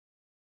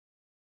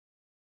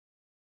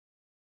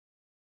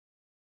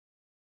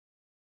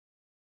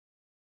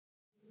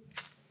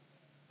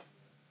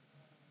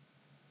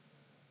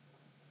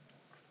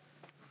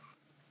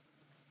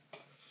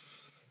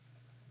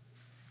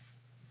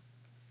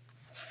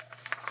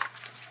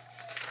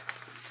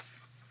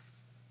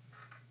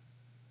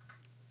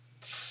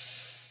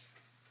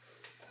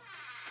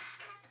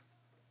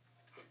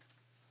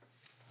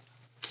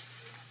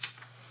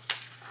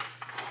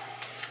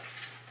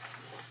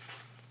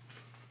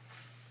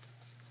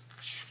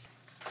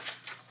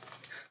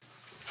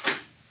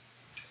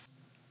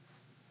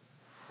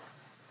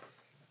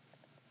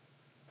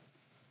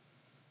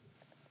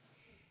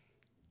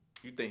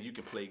You think you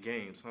can play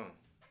games, huh?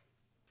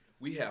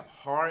 We have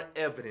hard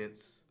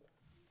evidence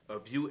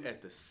of you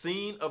at the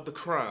scene of the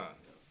crime.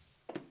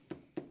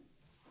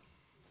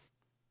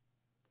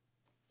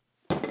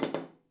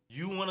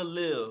 You want to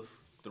live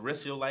the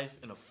rest of your life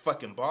in a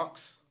fucking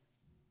box?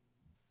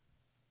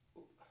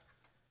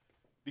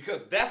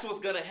 Because that's what's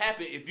gonna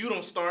happen if you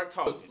don't start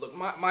talking. Look,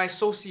 my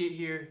associate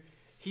here,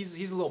 he's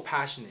a little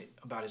passionate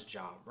about his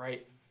job,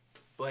 right?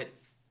 But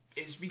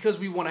it's because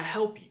we want to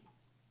help you.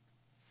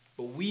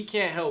 But we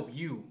can't help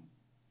you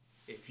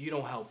if you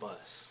don't help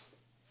us.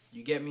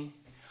 You get me?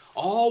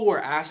 All we're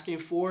asking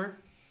for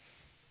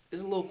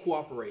is a little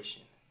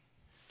cooperation.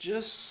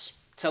 Just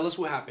tell us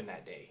what happened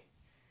that day.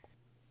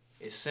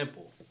 It's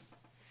simple.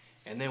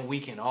 And then we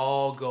can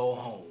all go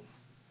home.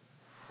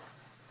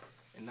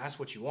 And that's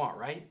what you want,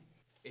 right?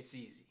 It's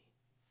easy.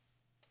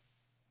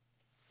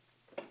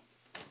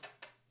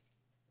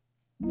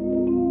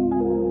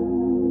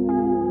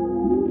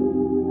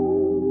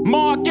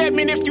 Mark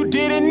Edmond, if you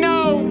didn't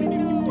know.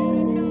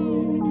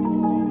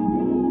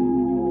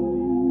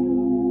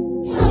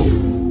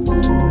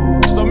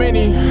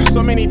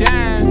 So many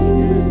dying.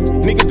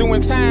 Niggas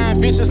doing time,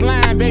 bitches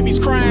lying, babies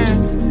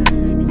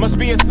crying. Must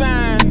be a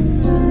sign.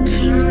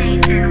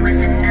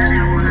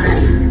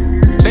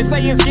 They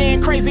say it's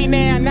getting crazy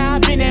now,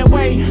 I've been that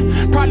way.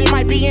 Probably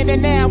might be in there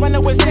now, I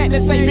know it's sad to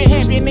say been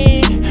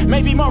happening.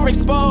 Maybe more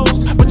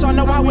exposed, but y'all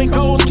know how it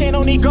goes. Can't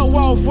only go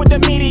off what the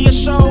media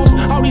shows.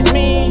 All these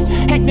men,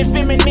 acting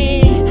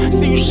feminine.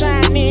 See you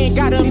shining,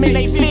 gotta admit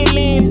they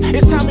feelings.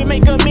 It's time we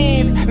make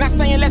amends, not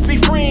saying let's be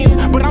friends,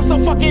 but I'm so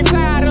fucking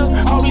tired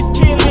of all these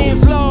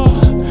killings, Lord.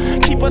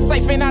 Keep us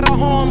safe and out of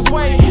harm's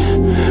way.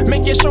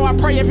 Making sure I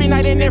pray every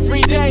night and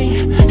every day.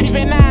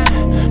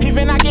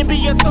 Even I can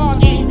be a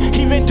target.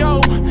 Even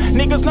though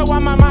niggas know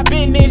I'm on my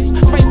business.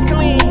 Face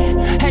clean,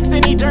 ask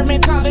any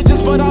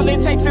dermatologist, but all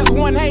it takes is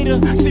one hater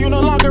so you no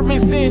longer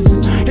exist.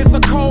 It's a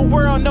cold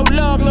world, no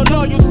love, no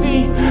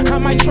loyalty. I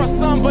might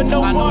trust some, but no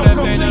one completely. I know that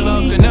pain that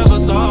love can never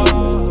solve.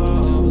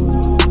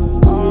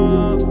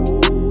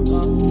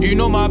 You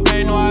know my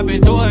pain, know I've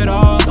been through it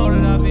all.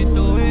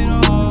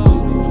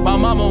 My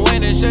mama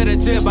went and shed a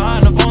tear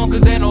behind the phone,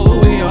 cause they know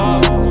who we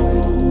are.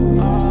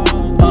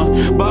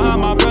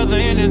 Behind my brother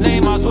in his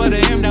name, I swear to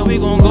him that we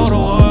gon' go to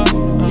war.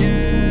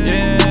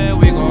 Yeah,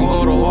 we gon'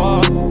 go to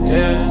war.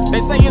 Yeah. They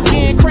say it's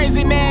getting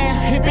crazy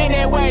now, it been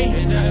that way.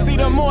 See,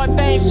 the more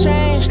things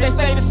change, they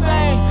stay the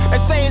same. They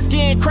say it's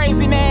getting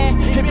crazy now,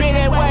 it been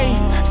that way.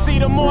 See,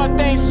 the more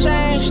things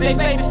change, they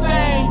stay the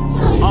same.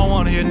 I don't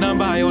wanna hear nothing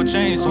about your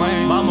chain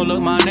swing. Mama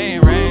look my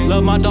name ring.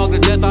 Love my dog to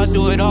death, I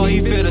do it all,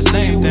 he feel the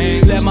same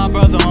thing. Let my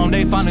brother home,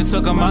 they finally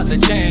took him out the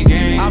chain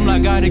gang. I'm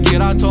like, got a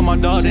kid, I told my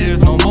dog that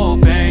there's no more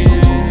pain.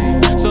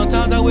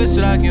 Sometimes I wish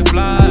that I can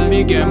fly.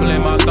 Be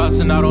gambling my thoughts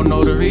and I don't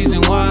know the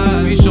reason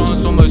why. Be showing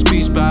so much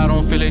peace but I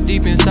don't feel it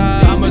deep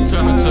inside. I'ma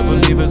turn them to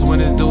believers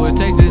when it's due, it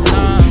takes its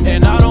time.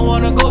 And I don't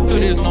wanna go through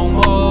this no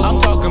more. I'm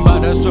talking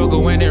about that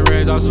struggle when it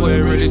rains, I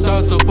swear it really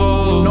starts to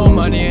pour. No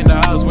money in the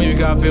house when you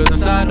got bills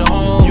inside the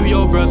home. You,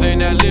 your brother in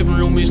that living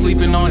room, we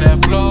sleeping on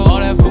that floor.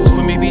 All that food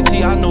for me,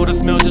 BT, I know the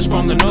smell just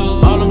from the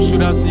nose. All them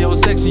shootouts in your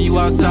section, you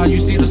outside, you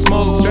see the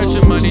smoke.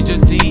 Stretching money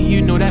just to eat,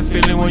 you know that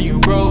feeling when you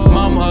broke.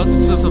 Mama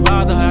hustled to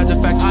survive the hard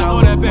fact. I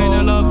know that pain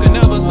that love can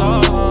never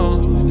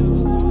solve.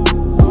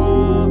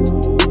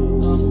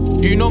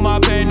 You know my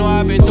pain, know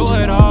I've been through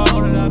it all.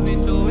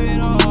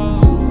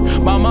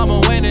 My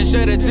mama went and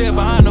shed a tear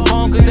behind the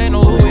phone, cause they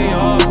know who we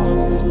are.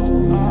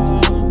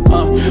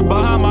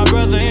 Behind my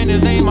brother in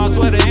his name, I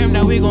swear to him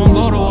that we gon'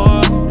 go to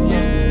war.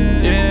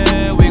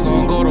 Yeah, we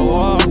gon' go to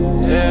war.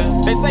 Yeah.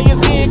 They say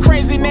it's getting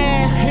crazy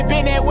now, it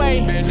been that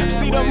way.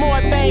 See, the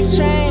more things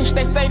change,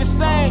 they stay the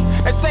same.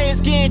 They say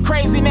it's getting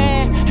crazy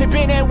now, it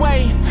been that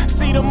way.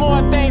 See, the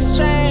more things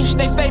change,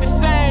 they stay the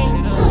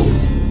same.